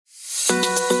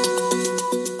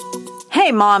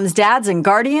Hey, moms, dads, and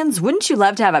guardians, wouldn't you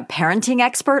love to have a parenting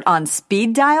expert on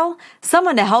speed dial?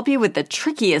 Someone to help you with the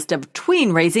trickiest of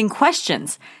tween-raising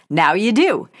questions. Now you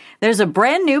do. There's a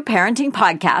brand new parenting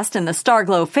podcast in the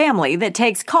Starglow family that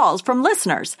takes calls from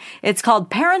listeners. It's called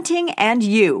Parenting and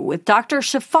You with Dr.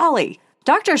 Shefali.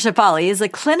 Dr. Shefali is a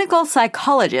clinical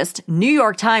psychologist, New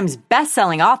York Times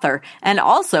bestselling author, and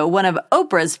also one of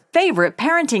Oprah's favorite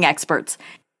parenting experts.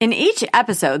 In each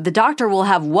episode, the doctor will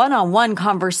have one-on-one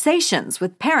conversations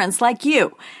with parents like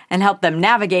you and help them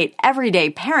navigate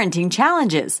everyday parenting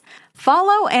challenges.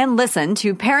 Follow and listen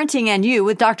to Parenting and You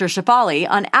with Dr. Shefali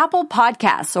on Apple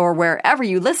Podcasts or wherever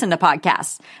you listen to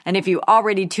podcasts. And if you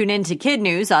already tune in to Kid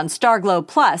News on Starglow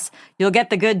Plus, you'll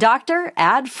get The Good Doctor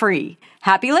ad-free.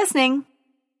 Happy listening!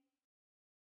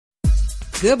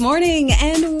 Good morning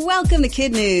and welcome to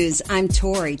Kid News. I'm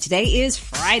Tori. Today is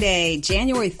Friday,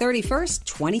 January 31st,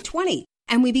 2020.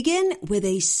 And we begin with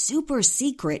a super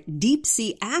secret deep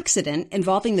sea accident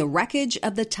involving the wreckage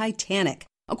of the Titanic.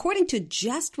 According to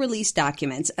just released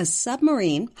documents, a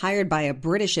submarine hired by a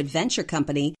British adventure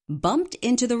company bumped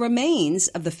into the remains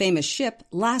of the famous ship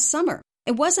last summer.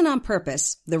 It wasn't on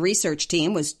purpose. The research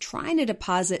team was trying to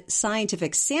deposit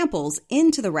scientific samples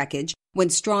into the wreckage when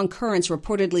strong currents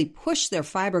reportedly pushed their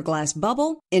fiberglass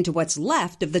bubble into what's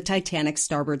left of the Titanic's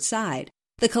starboard side.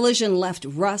 The collision left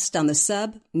rust on the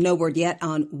sub, no word yet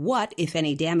on what, if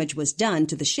any, damage was done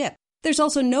to the ship. There's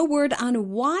also no word on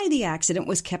why the accident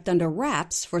was kept under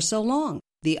wraps for so long.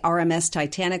 The RMS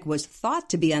Titanic was thought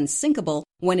to be unsinkable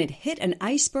when it hit an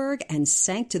iceberg and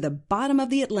sank to the bottom of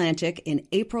the Atlantic in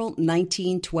April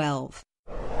 1912.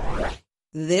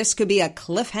 This could be a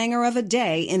cliffhanger of a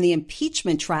day in the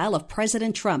impeachment trial of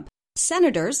President Trump.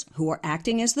 Senators, who are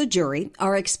acting as the jury,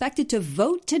 are expected to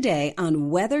vote today on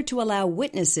whether to allow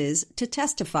witnesses to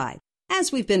testify.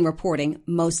 As we've been reporting,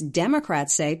 most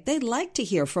Democrats say they'd like to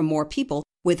hear from more people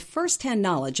with first-hand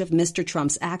knowledge of Mr.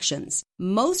 Trump's actions.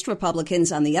 Most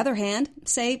Republicans, on the other hand,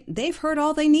 say they've heard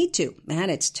all they need to, and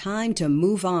it's time to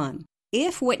move on.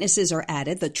 If witnesses are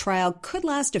added, the trial could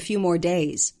last a few more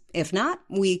days. If not,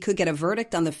 we could get a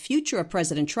verdict on the future of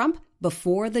President Trump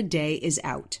before the day is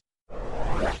out.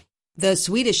 The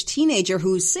Swedish teenager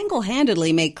who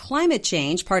single-handedly made climate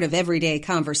change part of everyday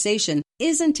conversation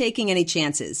isn't taking any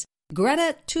chances.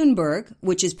 Greta Thunberg,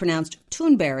 which is pronounced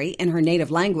Thunberry in her native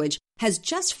language, has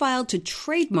just filed to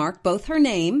trademark both her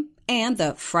name and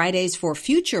the Fridays for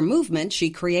Future movement she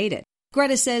created.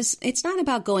 Greta says it's not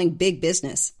about going big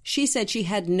business. She said she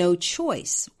had no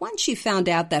choice once she found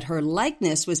out that her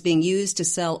likeness was being used to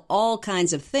sell all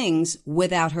kinds of things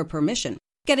without her permission.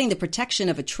 Getting the protection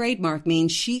of a trademark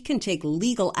means she can take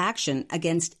legal action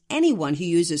against anyone who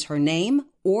uses her name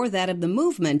or that of the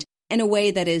movement in a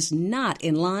way that is not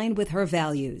in line with her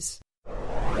values.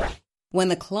 When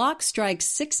the clock strikes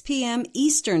 6 p.m.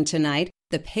 Eastern tonight,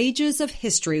 the pages of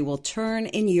history will turn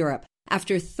in Europe.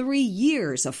 After 3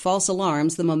 years of false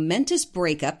alarms, the momentous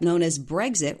breakup known as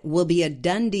Brexit will be a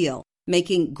done deal,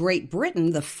 making Great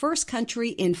Britain the first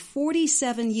country in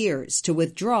 47 years to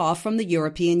withdraw from the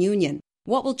European Union.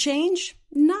 What will change?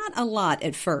 Not a lot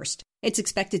at first. It's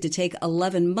expected to take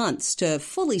 11 months to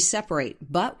fully separate,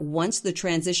 but once the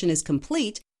transition is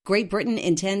complete, Great Britain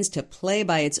intends to play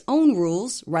by its own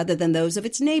rules rather than those of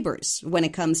its neighbors when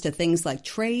it comes to things like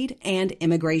trade and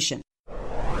immigration.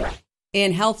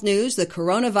 In health news, the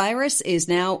coronavirus is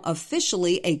now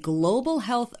officially a global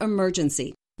health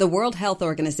emergency. The World Health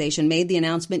Organization made the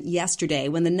announcement yesterday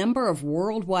when the number of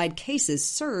worldwide cases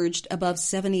surged above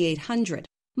 7,800.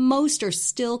 Most are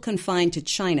still confined to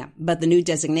China, but the new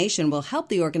designation will help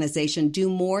the organization do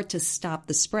more to stop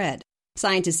the spread.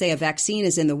 Scientists say a vaccine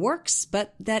is in the works,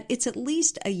 but that it's at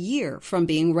least a year from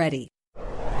being ready.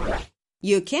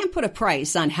 You can't put a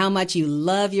price on how much you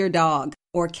love your dog,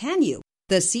 or can you?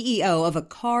 The CEO of a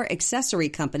car accessory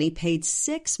company paid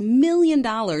 $6 million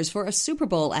for a Super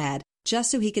Bowl ad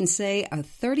just so he can say a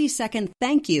 30-second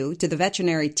thank you to the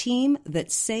veterinary team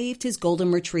that saved his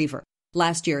golden retriever.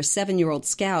 Last year, 7-year-old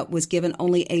Scout was given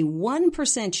only a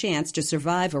 1% chance to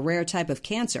survive a rare type of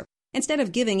cancer. Instead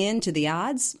of giving in to the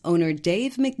odds, owner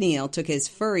Dave McNeil took his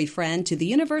furry friend to the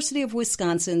University of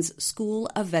Wisconsin's School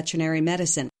of Veterinary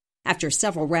Medicine. After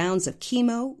several rounds of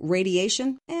chemo,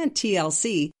 radiation, and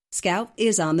TLC, Scout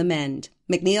is on the mend.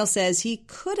 McNeil says he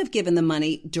could have given the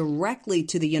money directly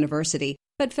to the university,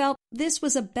 but felt this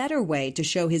was a better way to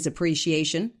show his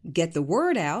appreciation, get the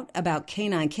word out about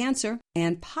canine cancer,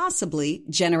 and possibly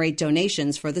generate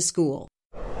donations for the school.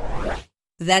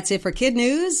 That's it for Kid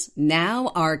News.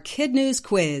 Now our Kid News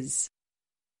quiz.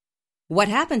 What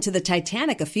happened to the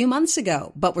Titanic a few months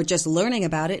ago, but we're just learning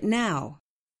about it now?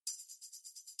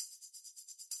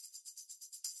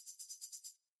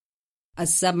 A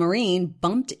submarine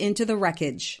bumped into the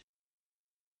wreckage.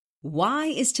 Why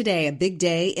is today a big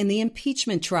day in the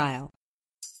impeachment trial?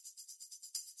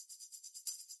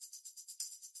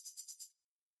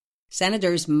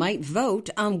 Senators might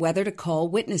vote on whether to call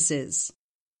witnesses.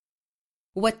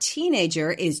 What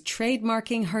teenager is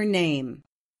trademarking her name?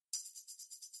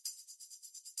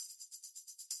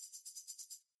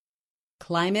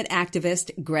 Climate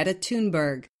activist Greta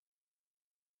Thunberg.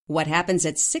 What happens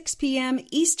at 6 p.m.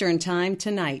 Eastern Time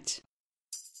tonight?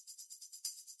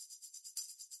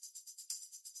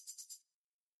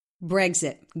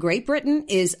 Brexit. Great Britain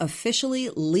is officially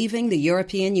leaving the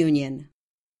European Union.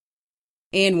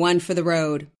 In one for the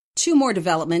road. 2 more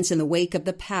developments in the wake of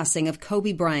the passing of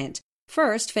Kobe Bryant.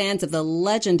 First, fans of the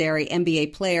legendary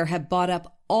NBA player have bought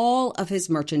up all of his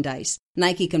merchandise.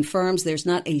 Nike confirms there's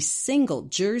not a single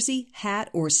jersey, hat,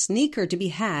 or sneaker to be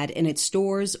had in its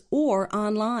stores or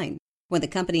online. When the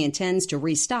company intends to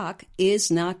restock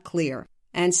is not clear.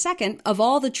 And second, of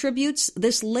all the tributes,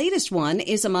 this latest one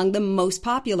is among the most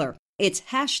popular. It's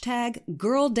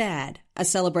 #GirlDad, a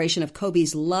celebration of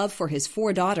Kobe's love for his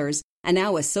 4 daughters, and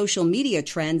now a social media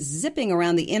trend zipping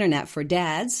around the internet for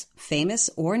dads, famous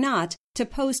or not, to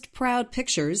post proud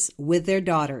pictures with their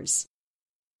daughters.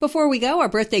 Before we go, our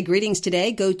birthday greetings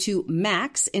today go to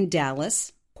Max in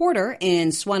Dallas, Porter in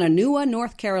Swannanoa,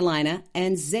 North Carolina,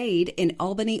 and Zaid in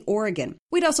Albany, Oregon.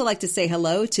 We'd also like to say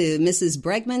hello to Mrs.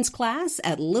 Bregman's class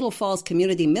at Little Falls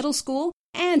Community Middle School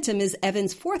and to Ms.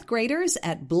 Evans' 4th graders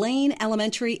at Blaine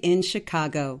Elementary in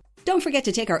Chicago. Don't forget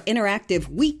to take our interactive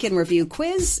Week in Review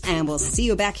quiz, and we'll see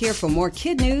you back here for more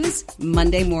kid news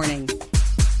Monday morning.